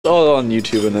all on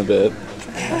YouTube in a bit.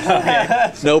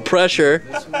 No pressure.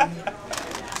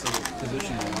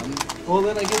 Position 1. Well,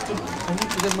 then I need to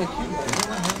get my cube.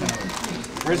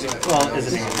 Where is it? Well, is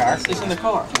it in your car? It's in the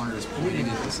car. Corner is pointing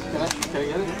at this edge. Can I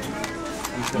get it?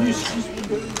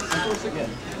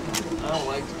 I don't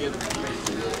like to get it.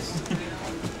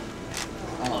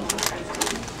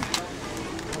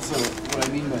 So what I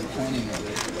mean by pointing at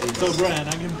it is So Bryan,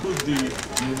 I can put the...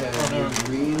 you have your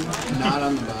green not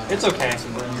on the bottom. It's okay. So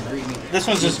when your green, This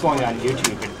one's just going on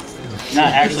YouTube.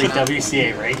 Not actually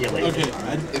WCA regulated. Okay,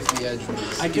 if the edge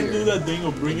was I can do that thing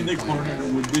of bringing the corner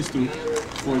with these two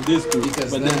for these two,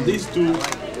 Because but then- then these two,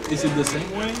 is it the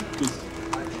same way? 'Cause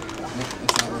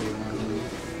It's not where you want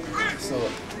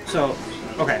it. So,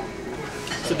 okay.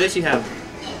 So this you have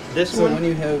this So one when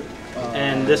you have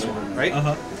and this one, right?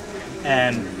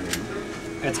 And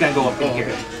it's gonna go up in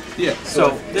here. yeah.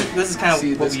 So this is kind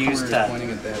see of what this we use corner is to. pointing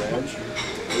at that edge.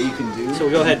 What you can do. So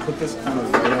go ahead. Put this kind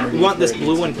of right underneath We want this where it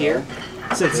blue needs one to here,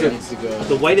 go. since It needs to go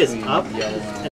the white is between up. yellow and